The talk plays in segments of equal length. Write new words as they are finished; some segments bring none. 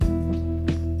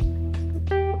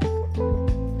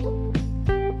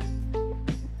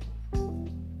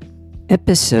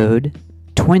Episode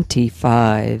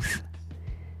 25.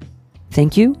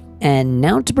 Thank you, and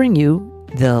now to bring you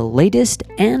the latest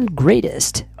and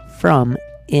greatest from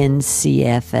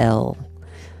NCFL.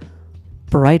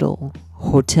 Bridal,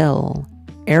 hotel,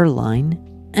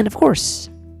 airline, and of course,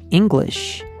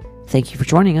 English. Thank you for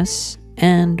joining us,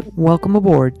 and welcome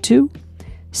aboard to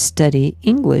Study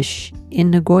English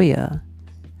in Nagoya.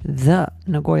 The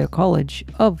Nagoya College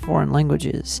of Foreign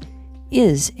Languages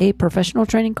is a professional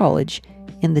training college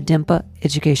in the Dempa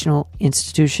Educational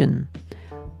Institution.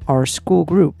 Our school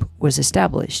group was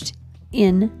established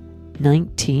in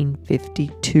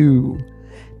 1952.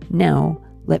 Now,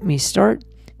 let me start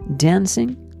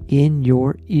dancing in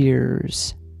your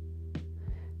ears.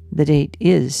 The date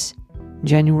is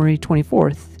January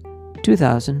 24th,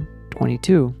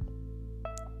 2022.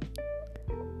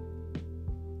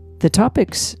 The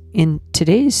topics in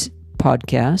today's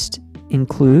podcast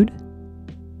include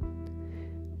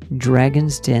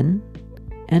Dragon's Den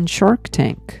and Shark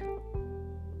Tank.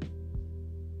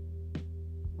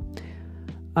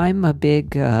 I'm a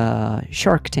big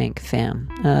Shark Tank fan,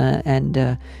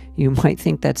 and you might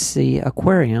think that's the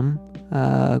aquarium,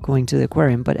 going to the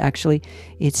aquarium, but actually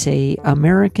it's a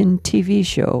American TV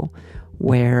show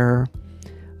where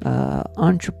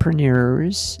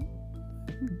entrepreneurs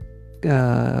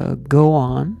go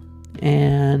on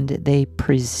and they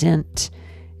present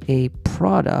a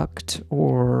product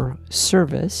or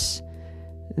service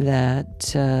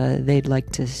that they'd like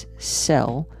to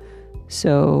sell.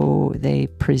 So they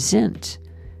present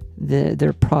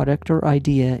their product or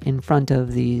idea in front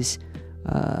of these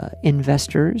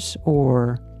investors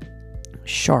or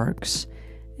sharks.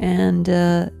 And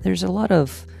there's a lot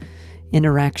of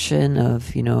interaction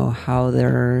of, how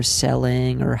they're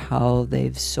selling or how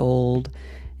they've sold.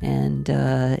 And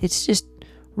it's just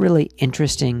really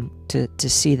interesting to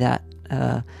see that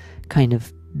kind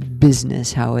of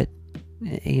business, how it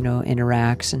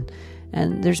interacts,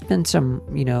 and there's been some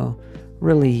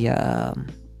really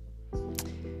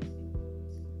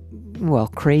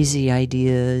crazy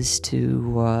ideas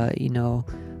to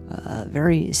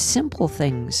very simple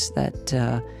things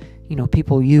that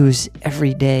people use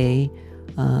every day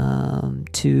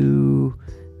to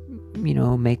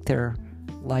make their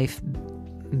life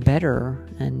better,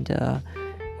 and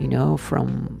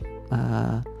from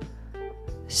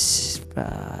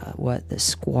the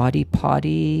Squatty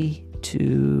Potty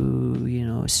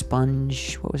to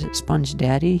Sponge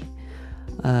Daddy,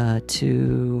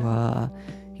 to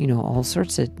all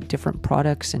sorts of different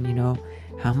products, and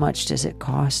how much does it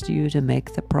cost you to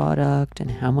make the product,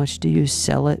 and how much do you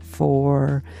sell it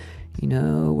for,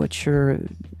 what's your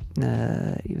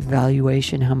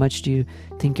valuation, how much do you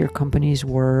think your company's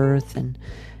worth, and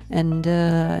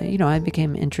I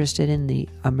became interested in the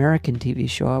American TV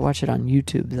show. I watch it on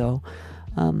YouTube, though,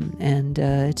 and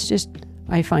it's just,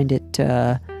 I find it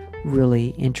really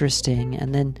interesting.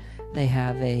 And then they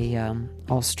have a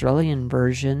Australian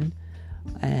version,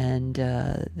 and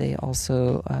they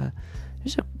also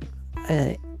there's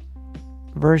a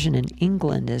version in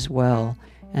England as well.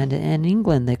 And in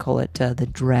England, they call it the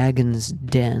Dragon's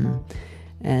Den,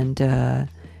 and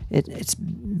it's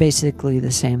basically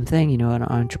the same thing. An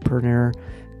entrepreneur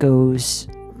goes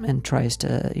and tries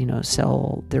to,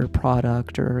 sell their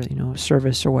product or,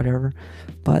 service or whatever.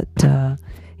 But,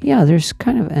 there's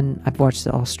kind of, and I've watched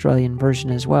the Australian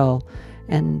version as well.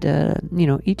 And,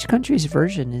 each country's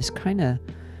version is kind of,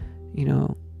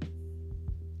 the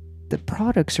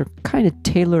products are kind of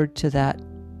tailored to that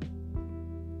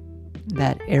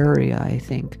area, I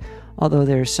think. Although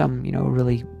there's some,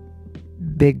 really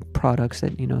big products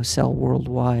that sell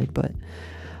worldwide, but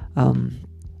now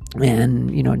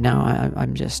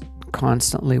I'm just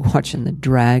constantly watching the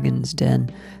Dragon's Den,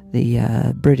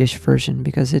 the British version,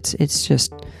 because it's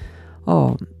just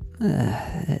all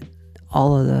of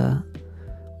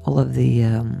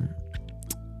the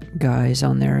guys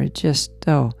on there. It just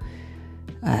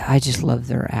I just love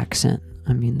their accent.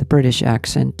 I mean, the British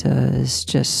accent is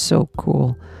just so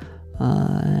cool,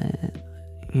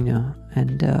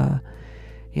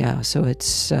 so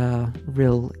it's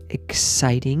real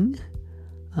exciting.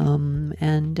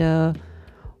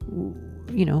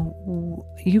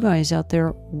 You guys out there,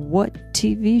 what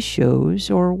TV shows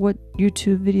or what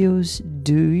YouTube videos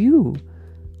do you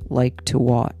like to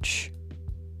watch?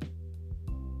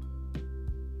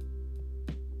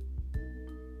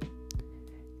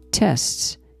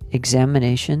 Tests,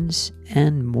 examinations,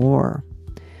 and more.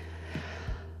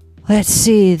 Let's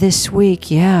see, this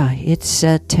week, it's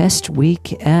a test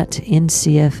week at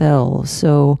NCFL,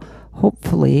 so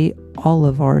hopefully all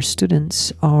of our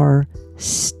students are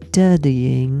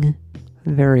studying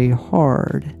very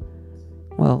hard.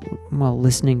 while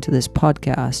listening to this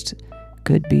podcast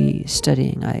could be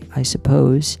studying, I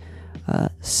suppose,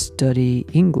 study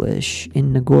English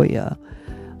in Nagoya.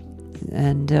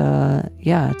 And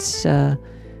it's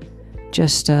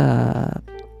just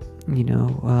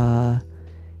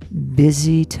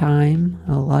busy time,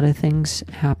 a lot of things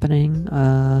happening,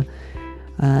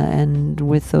 and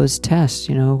with those tests,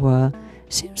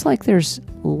 seems like there's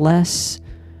less.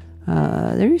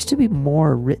 There used to be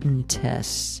more written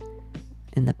tests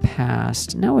in the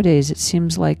past. Nowadays, it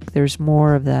seems like there's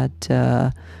more of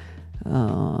that.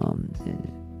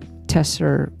 Tests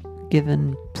are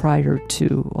given prior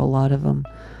to a lot of them.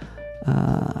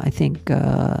 I think.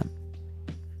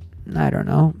 I don't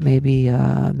know. Maybe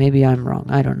I'm wrong.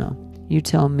 I don't know. You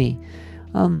tell me.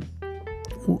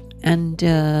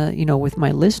 With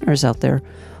my listeners out there,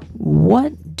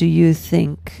 what do you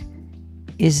think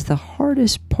is the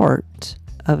hardest part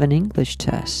of an English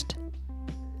test?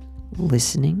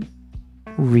 Listening,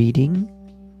 reading,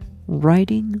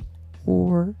 writing,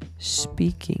 or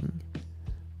speaking?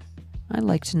 I'd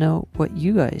like to know what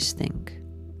you guys think.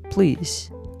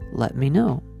 Please let me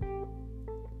know.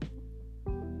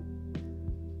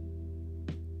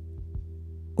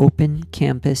 Open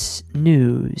Campus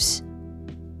News.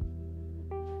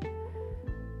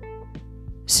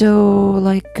 So,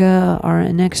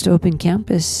 our next Open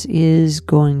Campus is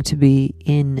going to be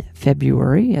in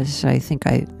February, as I think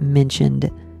I mentioned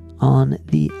on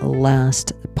the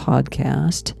last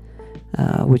podcast,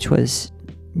 which was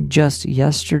just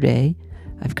yesterday.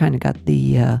 I've kind of got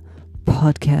the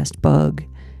podcast bug,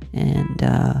 and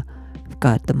I've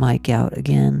got the mic out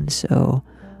again, so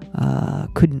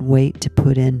couldn't wait to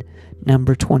put in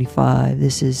number 25.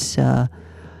 This is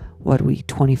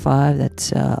 25?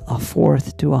 That's a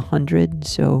fourth to 100,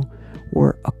 so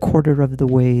we're a quarter of the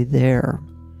way there.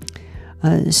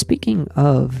 Speaking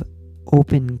of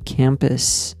Open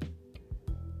Campus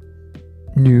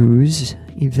news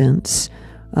events,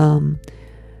 I'm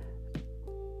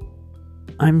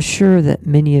sure that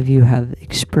many of you have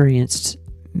experienced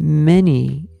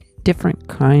many different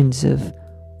kinds of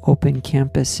Open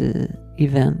Campus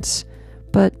events,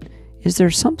 but is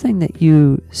there something that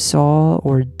you saw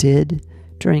or did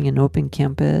during an Open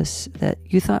Campus that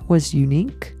you thought was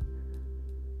unique?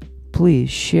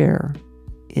 Please share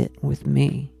it with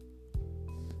me.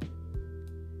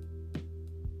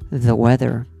 The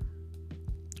weather.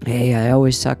 Hey, I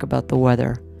always talk about the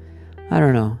weather. I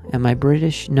don't know. Am I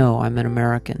British? No, I'm an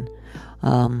American.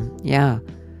 The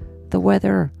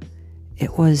weather,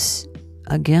 it was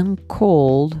again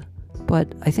cold,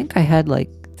 but I think I had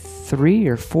 3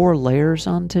 or 4 layers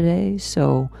on today,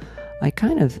 so I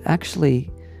kind of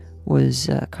actually was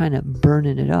kind of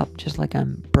burning it up, just like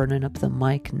I'm burning up the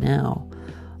mic now.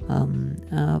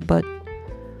 But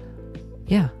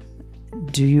yeah,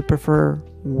 do you prefer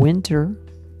winter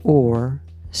or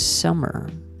summer?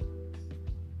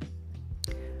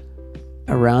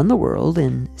 Around the world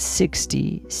in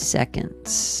 60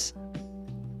 seconds.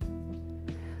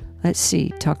 Let's see,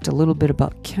 talked a little bit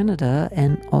about Canada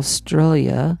and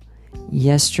Australia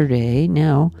yesterday.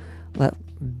 Now,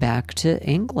 back to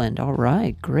England. All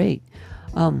right, great.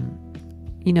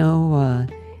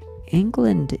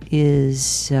 England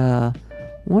is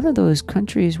one of those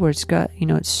countries where it's got,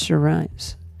 it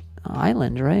surrounds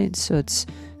island, right? So it's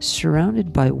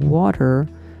surrounded by water,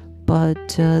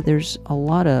 but there's a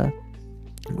lot of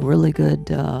really good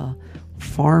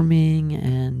farming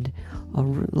and a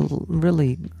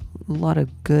lot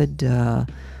of good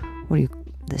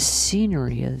the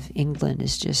scenery of England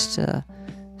is just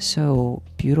so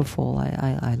beautiful.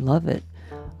 I love it.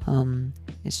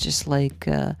 It's just like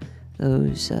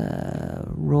those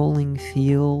rolling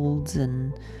fields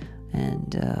and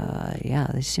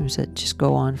it seems to just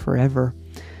go on forever.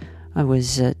 I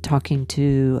was talking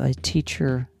to a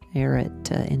teacher here at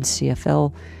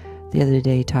NCFL the other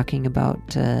day, talking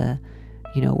about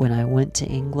when I went to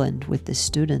England with the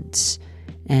students,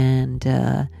 and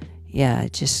I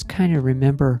just kind of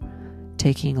remember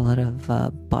taking a lot of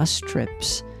bus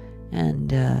trips,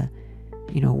 and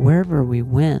wherever we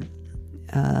went,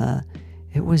 there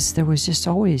was just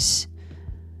always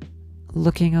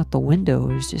looking out the window.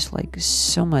 It was just like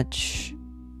so much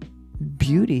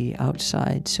beauty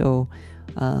outside. So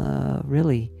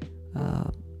really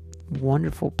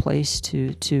wonderful place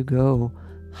to go.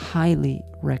 Highly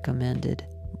recommended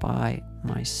by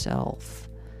myself.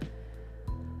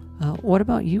 What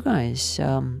about you guys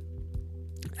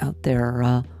out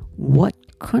there? What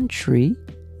country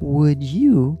would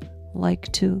you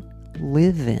like to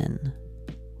live in?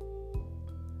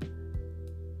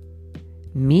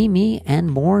 Me, and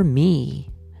more me.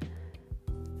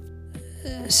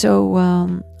 So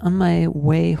on my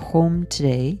way home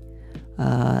today,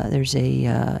 there's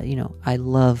I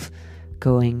love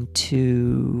going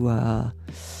to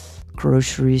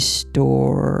grocery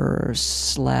store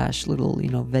 /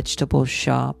 little, vegetable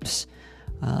shops.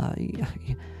 On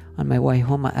my way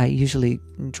home, I usually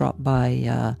drop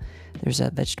by, there's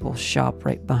a vegetable shop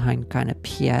right behind kind of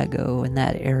Piago in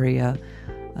that area.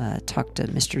 Talk to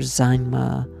Mr.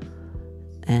 Zynma.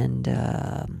 And,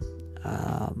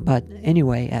 but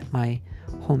anyway, at my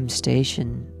home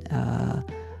station,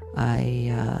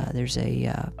 there's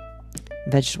a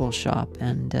vegetable shop,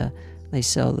 and they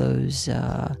sell those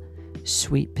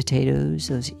sweet potatoes,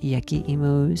 those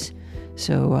yakiimos.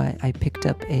 So I picked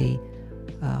up a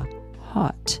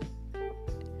hot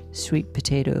sweet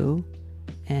potato,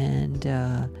 and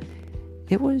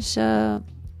it was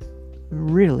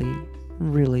really,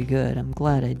 really good. I'm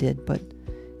glad I did, but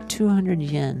 200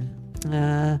 yen.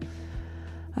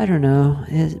 I don't know.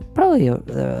 It's probably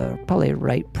a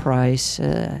right price.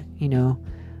 I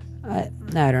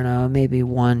don't know. Maybe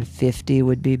 150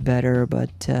 would be better,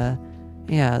 but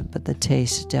but the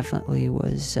taste definitely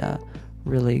was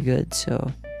really good. So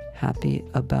happy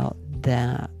about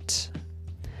that.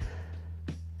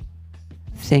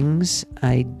 Things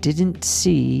I didn't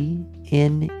see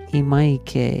in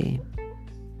Imaike.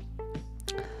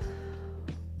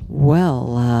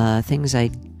 Well, things I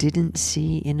didn't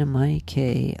see in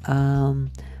Imaike.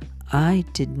 I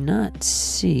did not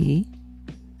see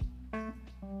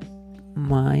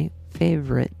my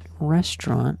favorite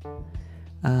restaurant,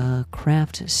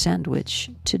 Craft Sandwich,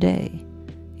 today.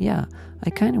 Yeah,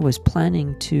 I kind of was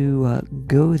planning to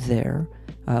go there.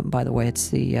 By the way, it's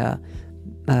the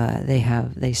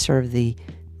they serve the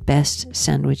best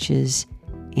sandwiches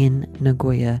in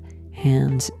Nagoya,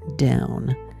 hands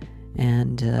down.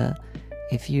 And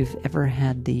if you've ever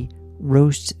had the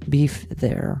roast beef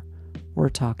there, we're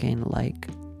talking like,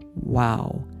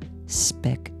 wow,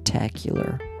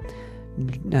 spectacular.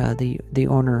 The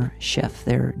owner chef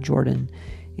there, Jordan,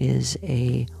 is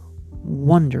a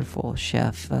wonderful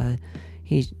chef.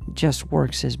 He just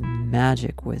works his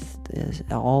magic with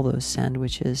all those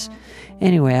sandwiches.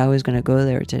 Anyway, I was going to go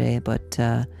there today, but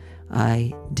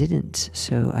I didn't,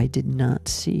 so I did not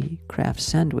see Craft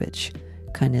Sandwich.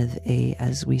 Kind of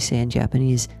as we say in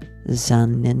Japanese,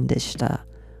 zannen deshita.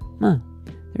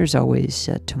 There's always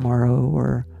tomorrow,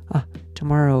 or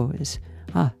tomorrow is,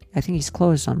 I think he's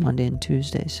closed on Monday and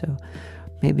Tuesday, so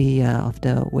maybe I'll have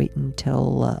to wait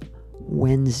until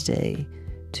Wednesday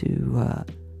to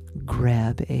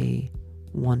grab a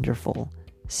wonderful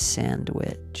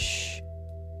sandwich.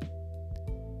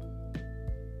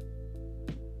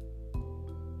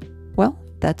 Well,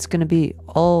 that's going to be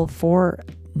all for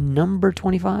number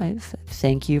 25.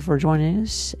 Thank you for joining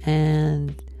us,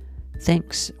 and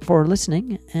thanks for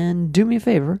listening. And do me a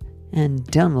favor and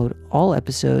download all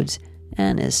episodes,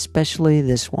 and especially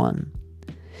this one.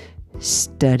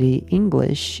 Study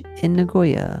English in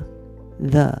Nagoya,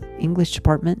 the English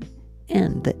department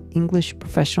and the English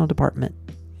professional department.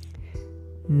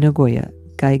 Nagoya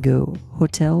Gaigo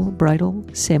Hotel Bridal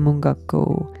Seimon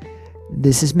Gakko.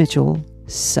 This is Mitchell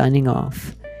signing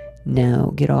off.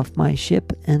 Now get off my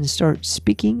ship and start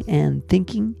speaking and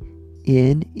thinking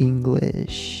in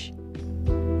English.